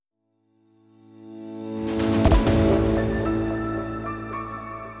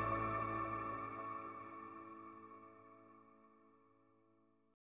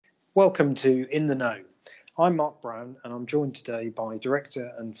Welcome to In the Know. I'm Mark Brown and I'm joined today by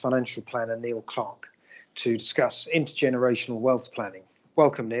Director and Financial Planner Neil Clark to discuss intergenerational wealth planning.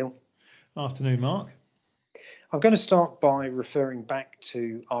 Welcome, Neil. Afternoon, Mark. I'm going to start by referring back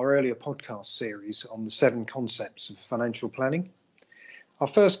to our earlier podcast series on the 7 concepts of financial planning. Our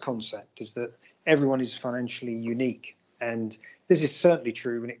first concept is that everyone is financially unique, and this is certainly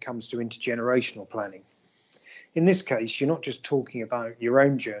true when it comes to intergenerational planning. In this case, you're not just talking about your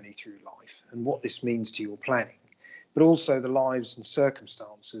own journey through life and what this means to your planning, but also the lives and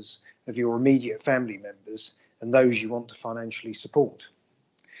circumstances of your immediate family members and those you want to financially support.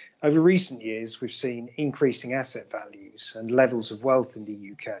 Over recent years, we've seen increasing asset values and levels of wealth in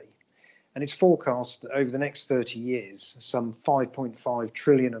the UK, and it's forecast that over the next 30 years, some 5.5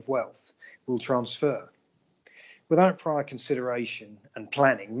 trillion of wealth will transfer. Without prior consideration and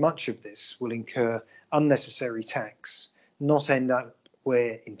planning, much of this will incur unnecessary tax, not end up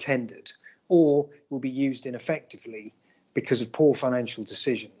where intended, or will be used ineffectively because of poor financial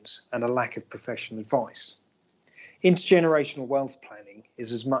decisions and a lack of professional advice. Intergenerational wealth planning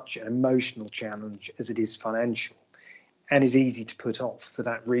is as much an emotional challenge as it is financial, and is easy to put off for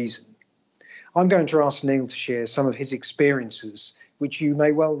that reason. I'm going to ask Neil to share some of his experiences, which you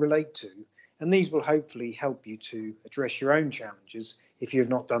may well relate to, and these will hopefully help you to address your own challenges if you have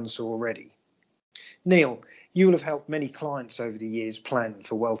not done so already. Neil, you will have helped many clients over the years plan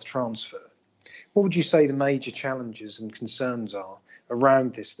for wealth transfer. What would you say the major challenges and concerns are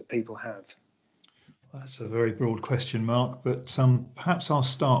around this that people have? That's a very broad question, Mark, but perhaps I'll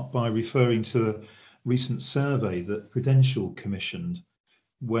start by referring to a recent survey that Prudential commissioned,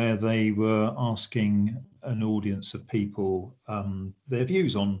 where they were asking an audience of people their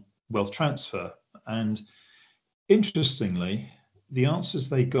views on wealth transfer. And interestingly, the answers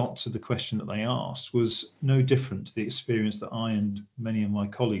they got to the question that they asked was no different to the experience that I and many of my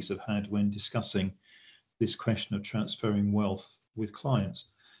colleagues have had when discussing this question of transferring wealth with clients.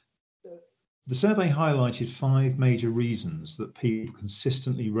 The survey highlighted 5 major reasons that people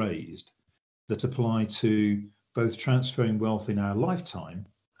consistently raised that apply to both transferring wealth in our lifetime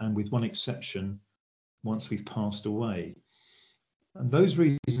and, with one exception, once we've passed away. And those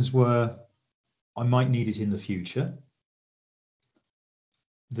reasons were, I might need it in the future.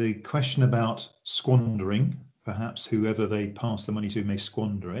 The question about squandering, perhaps whoever they pass the money to may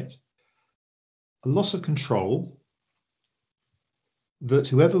squander it. A loss of control, that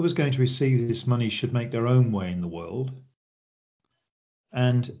whoever was going to receive this money should make their own way in the world,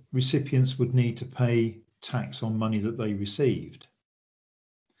 and recipients would need to pay tax on money that they received.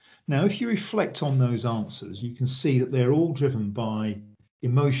 Now, if you reflect on those answers, you can see that they're all driven by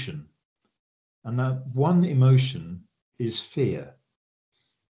emotion, and that one emotion is fear.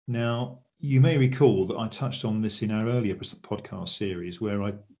 Now, you may recall that I touched on this in our earlier podcast series, where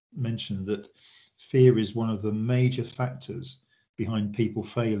I mentioned that fear is one of the major factors behind people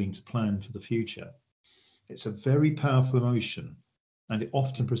failing to plan for the future. It's a very powerful emotion, and it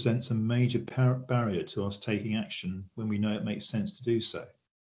often presents a major barrier to us taking action when we know it makes sense to do so.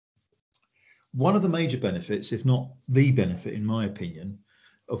 One of the major benefits, if not the benefit in my opinion,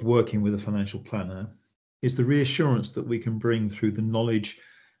 of working with a financial planner is the reassurance that we can bring through the knowledge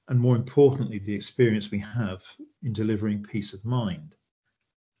and, more importantly, the experience we have in delivering peace of mind.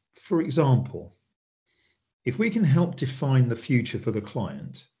 For example, if we can help define the future for the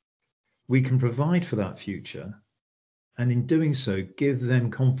client, we can provide for that future, and in doing so, give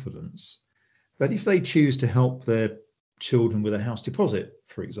them confidence that if they choose to help their children with a house deposit,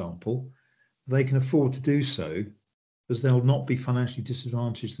 for example, they can afford to do so, as they'll not be financially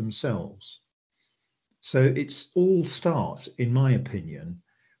disadvantaged themselves. So it's all starts, in my opinion,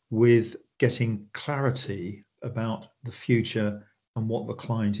 with getting clarity about the future and what the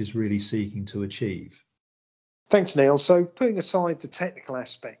client is really seeking to achieve. Thanks, Neil. So putting aside the technical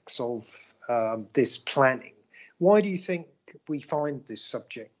aspects of this planning, why do you think we find this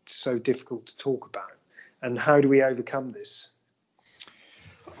subject so difficult to talk about, and how do we overcome this?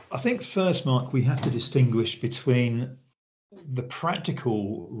 I think first, Mark, we have to distinguish between the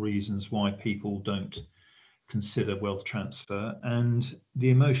practical reasons why people don't consider wealth transfer and the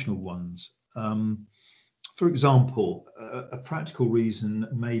emotional ones. For example, a practical reason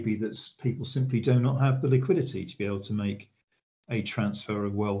may be that people simply do not have the liquidity to be able to make a transfer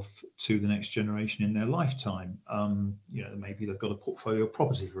of wealth to the next generation in their lifetime. Maybe they've got a portfolio of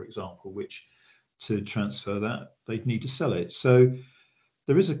property, for example, which to transfer that, they'd need to sell it. So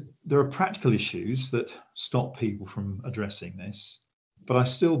there are practical issues that stop people from addressing this, but I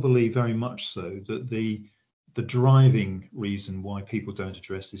still believe very much so that the driving reason why people don't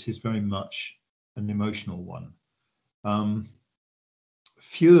address this is very much an emotional one.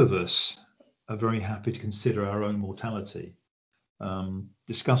 few of us are very happy to consider our own mortality.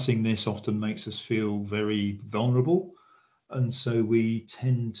 Discussing this often makes us feel very vulnerable, and so we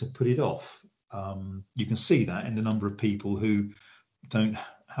tend to put it off. You can see that in the number of people who don't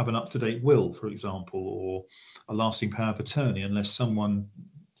have an up-to-date will, for example, or a lasting power of attorney, unless someone,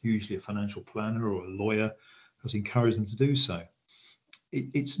 usually a financial planner or a lawyer, has encouraged them to do so.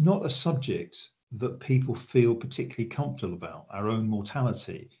 It's not a subject that people feel particularly comfortable about, our own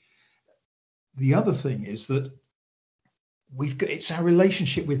mortality. The other thing is that it's our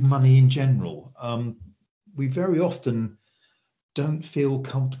relationship with money in general. We very often don't feel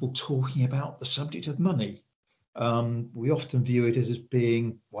comfortable talking about the subject of money. We often view it as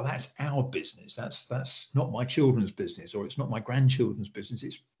being, well, that's our business. That's not my children's business, or it's not my grandchildren's business.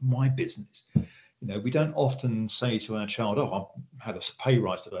 It's my business. We don't often say to our child, "Oh, I've had a pay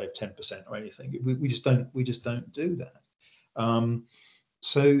rise today of 10% or anything." We just don't do that.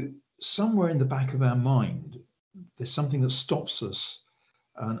 So somewhere in the back of our mind, there's something that stops us,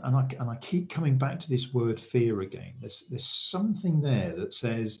 and I keep coming back to this word fear again. There's something there that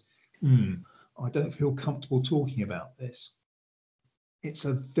says, I don't feel comfortable talking about this. It's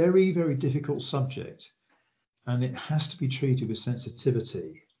a very, very difficult subject, and it has to be treated with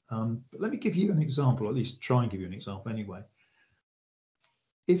sensitivity. But let me give you an example, or at least try and give you an example anyway.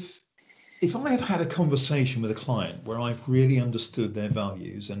 If I have had a conversation with a client where I've really understood their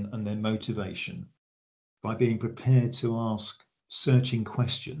values and their motivation by being prepared to ask searching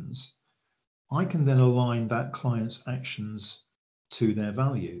questions, I can then align that client's actions to their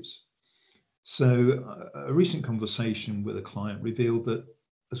values. So a recent conversation with a client revealed that,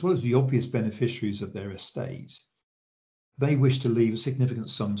 as well as the obvious beneficiaries of their estate, they wish to leave a significant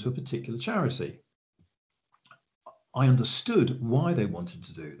sum to a particular charity. I understood why they wanted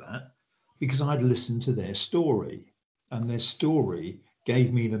to do that because I'd listened to their story, and their story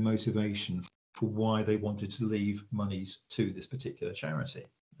gave me the motivation for why they wanted to leave monies to this particular charity.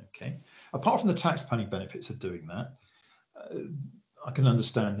 Okay. Apart from the tax planning benefits of doing that, I can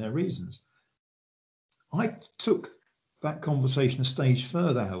understand their reasons. I took that conversation a stage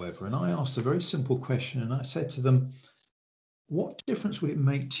further, however, and I asked a very simple question, and I said to them, what difference would it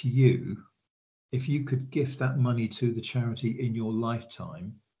make to you if you could gift that money to the charity in your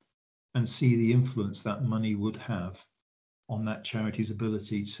lifetime and see the influence that money would have on that charity's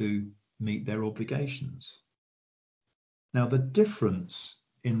ability to meet their obligations? Now, the difference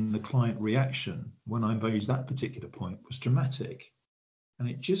in the client reaction when I raised that particular point was dramatic. And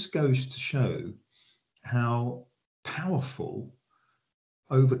it just goes to show how powerful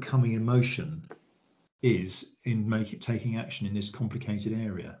overcoming emotion is in taking action in this complicated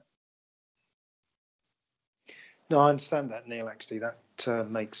area. No, I understand that, Neil. Actually, that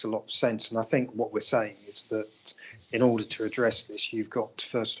makes a lot of sense. And I think what we're saying is that in order to address this, you've got to,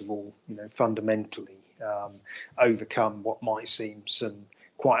 first of all, fundamentally overcome what might seem some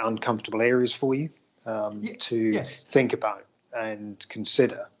quite uncomfortable areas for you to think about and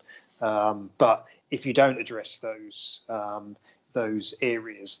consider. But if you don't address those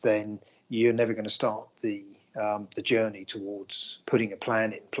areas, then you're never going to start the journey towards putting a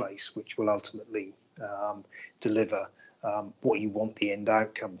plan in place, which will ultimately deliver what you want the end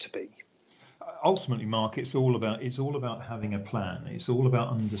outcome to be. Ultimately, Mark, it's all about having a plan. It's all about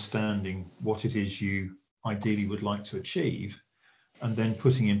understanding what it is you ideally would like to achieve, and then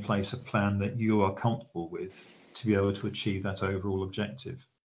putting in place a plan that you are comfortable with to be able to achieve that overall objective.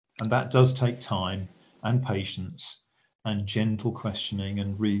 And that does take time and patience and gentle questioning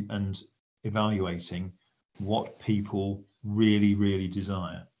and evaluating what people really, really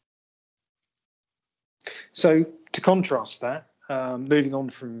desire. So to contrast that, moving on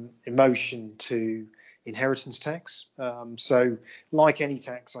from emotion to inheritance tax. So like any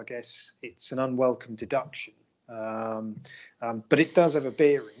tax, I guess, it's an unwelcome deduction. But it does have a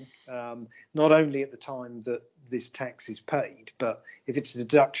bearing, not only at the time that this tax is paid, but if it's a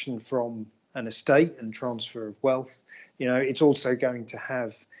deduction from an estate and transfer of wealth, it's also going to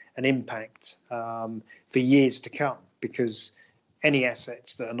have an impact for years to come, because any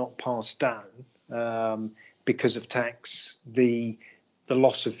assets that are not passed down because of tax, the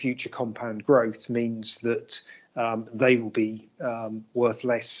loss of future compound growth means that they will be worth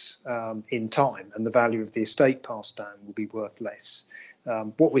less in time, and the value of the estate passed down will be worth less.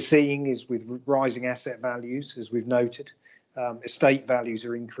 What we're seeing is, with rising asset values, as we've noted, estate values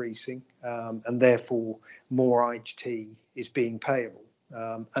are increasing, and therefore more IHT is being payable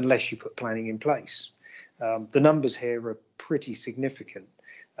unless you put planning in place. The numbers here are pretty significant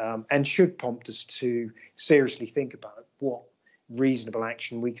and should prompt us to seriously think about what reasonable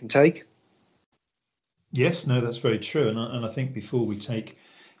action we can take. Yes, no, that's very true. And I think before we take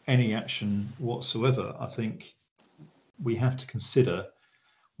any action whatsoever, I think we have to consider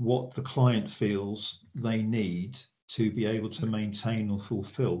what the client feels they need to be able to maintain or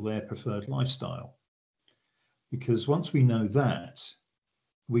fulfill their preferred lifestyle. Because once we know that,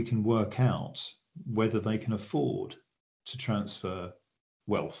 we can work out whether they can afford to transfer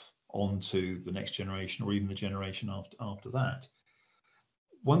wealth onto the next generation or even the generation after that.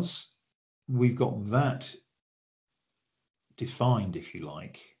 Once we've got that defined, if you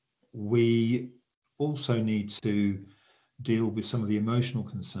like, we also need to deal with some of the emotional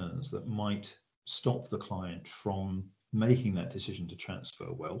concerns that might stop the client from making that decision to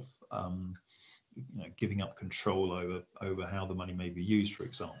transfer wealth, giving up control over how the money may be used, for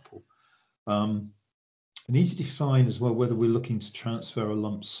example. We need to define as well whether we're looking to transfer a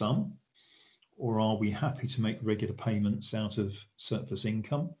lump sum, or are we happy to make regular payments out of surplus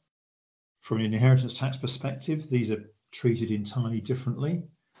income. From an inheritance tax perspective, these are treated entirely differently.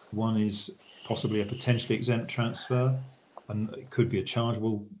 One is possibly a potentially exempt transfer, and it could be a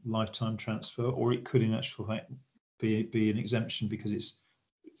chargeable lifetime transfer, or it could in actual fact be an exemption because it's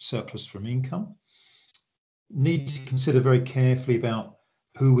surplus from income. Need to consider very carefully about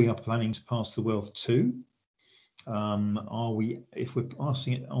who we are planning to pass the wealth to. If we're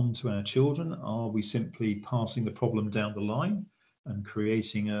passing it on to our children, are we simply passing the problem down the line and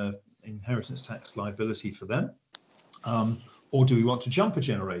creating a inheritance tax liability for them? Or do we want to jump a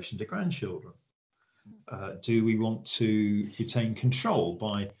generation to grandchildren? Do we want to retain control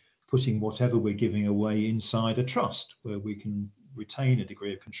by putting whatever we're giving away inside a trust where we can retain a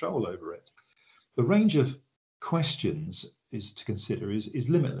degree of control over it? The range of questions is to consider is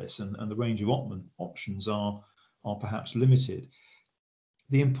limitless, and the range of options are perhaps limited.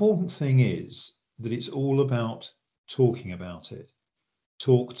 The important thing is that it's all about talking about it.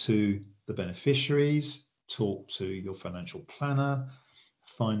 Talk to the beneficiaries, talk to your financial planner,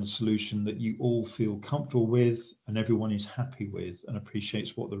 find a solution that you all feel comfortable with and everyone is happy with and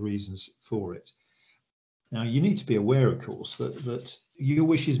appreciates what the reasons for it. Now, you need to be aware, of course, that your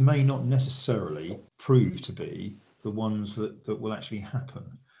wishes may not necessarily prove to be the ones that will actually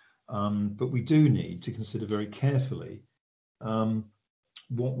happen. But we do need to consider very carefully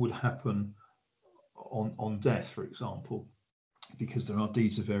what would happen on death, for example, because there are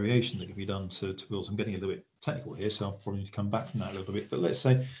deeds of variation that can be done to wills. I'm getting a little bit technical here, so I'll probably need to come back from that a little bit. But let's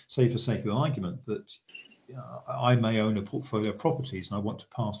say for sake of argument, that I may own a portfolio of properties and I want to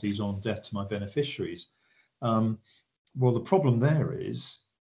pass these on death to my beneficiaries. Well, the problem there is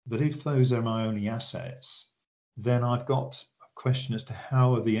that if those are my only assets, then I've got a question as to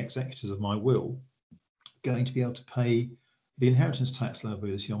how are the executors of my will going to be able to pay the inheritance tax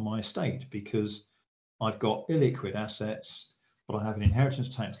liability on my estate, because I've got illiquid assets, but I have an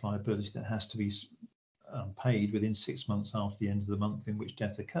inheritance tax liability that has to be paid within 6 months after the end of the month in which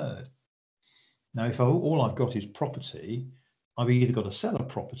death occurred. Now, if all I've got is property, I've either got to sell a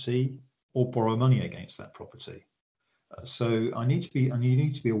property or borrow money against that property. So you need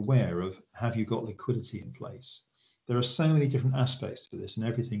to be aware of, have you got liquidity in place? There are so many different aspects to this, and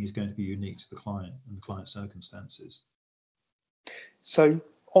everything is going to be unique to the client and the client's circumstances. So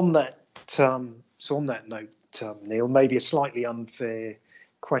on that note, Neil, maybe a slightly unfair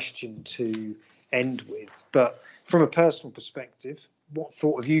question to end with, but from a personal perspective, what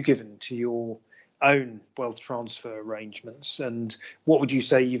thought have you given to your own wealth transfer arrangements, and what would you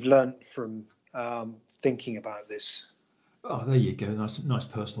say you've learnt from thinking about this? Oh, there you go. Nice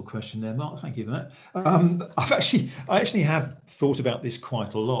personal question there, Mark. Thank you for that. I actually have thought about this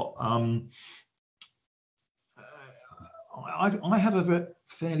quite a lot. I have a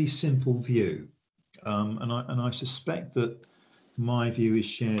fairly simple view, and I suspect that my view is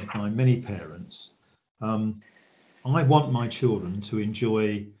shared by many parents. I want my children to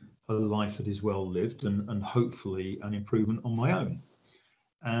enjoy a life that is well lived and hopefully an improvement on my own.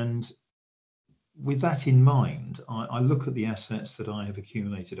 And with that in mind, I look at the assets that I have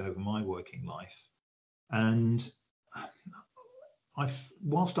accumulated over my working life, and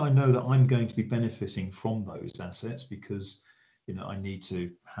whilst I know that I'm going to be benefiting from those assets, because I need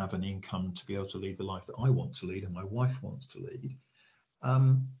to have an income to be able to lead the life that I want to lead and my wife wants to lead,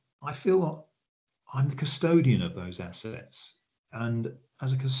 I feel I'm the custodian of those assets. And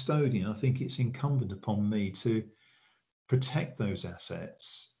as a custodian, I think it's incumbent upon me to protect those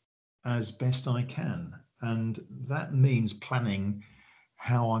assets as best I can. And that means planning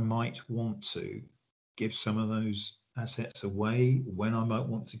how I might want to give some of those assets away, when I might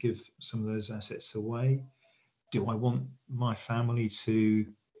want to give some of those assets away. Do I want my family to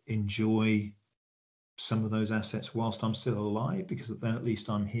enjoy some of those assets whilst I'm still alive, because then at least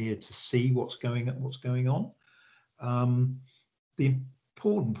I'm here to see what's going on. The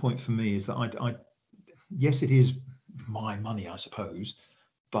important point for me is that yes, it is my money, I suppose,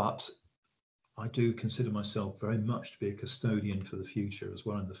 but I do consider myself very much to be a custodian for the future as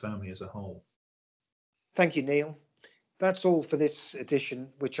well, and the family as a whole. Thank you, Neil. That's all for this edition,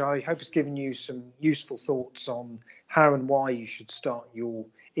 which I hope has given you some useful thoughts on how and why you should start your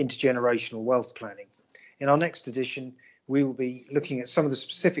intergenerational wealth planning. In our next edition, we will be looking at some of the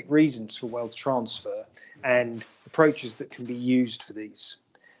specific reasons for wealth transfer and approaches that can be used for these.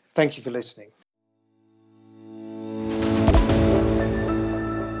 Thank you for listening.